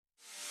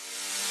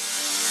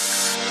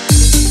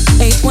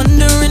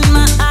wonder in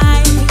my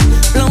eye,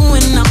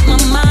 blowing up my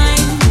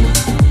mind.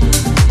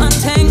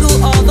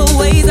 Untangle all the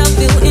ways I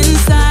feel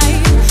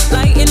inside,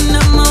 lighting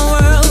up my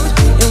world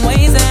in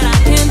ways that I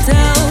can't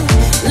tell.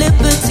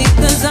 Liberty,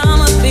 'cause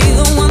I'ma be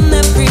the one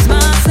that frees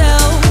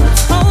myself.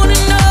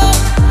 Holding up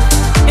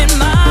in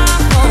my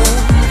home,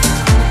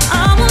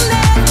 I will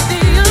never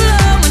be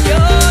alone when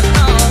you're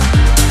gone.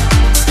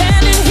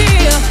 Standing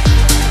here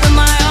with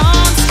my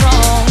arms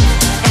strong,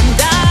 and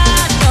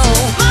I know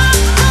my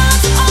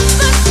heart's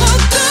open for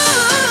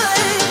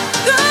good,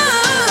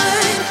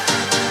 good.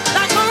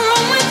 Like a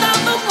room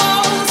without the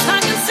walls, I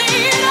can see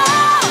it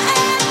all,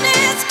 and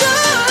it's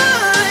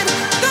good,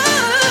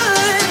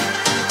 good.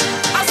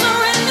 I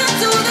surrender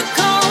to the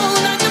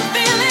cold, I can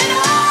feel it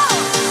all.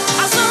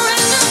 I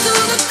surrender to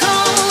the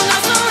cold, I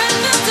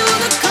surrender to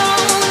the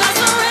cold, I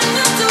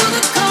surrender to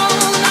the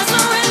cold, I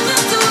surrender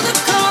to the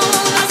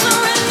cold, I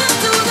surrender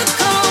to the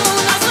cold,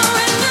 I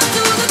surrender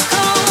to the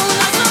cold,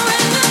 I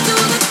surrender to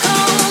the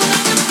cold, I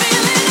can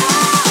feel it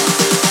all.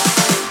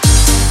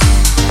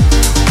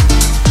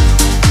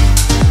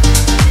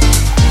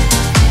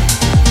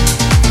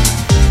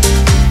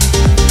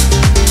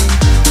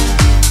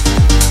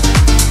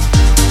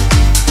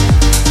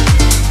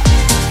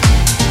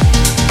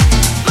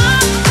 My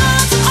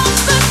heart's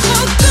open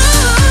for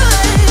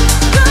good,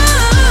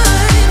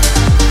 good.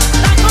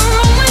 Like a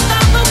room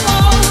without the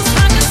walls,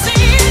 I can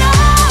see it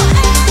all,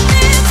 and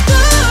it's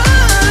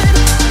good,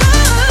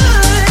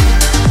 good.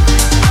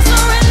 I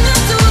surrender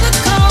to the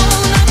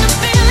cold, I can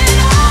feel it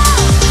all.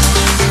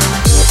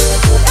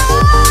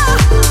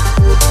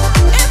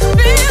 It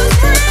feels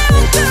real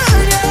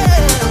good, yeah.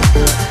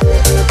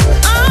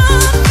 I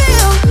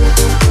feel,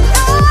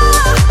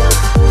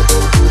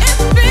 it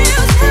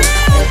feels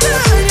real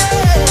good,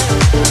 yeah.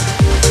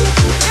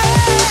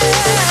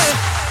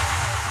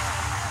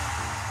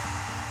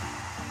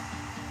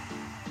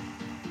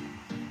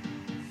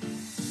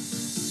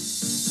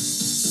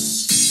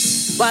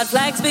 White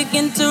flags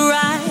begin to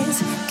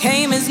rise,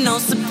 came as no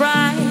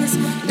surprise.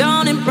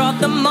 Dawning brought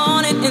the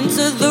morning.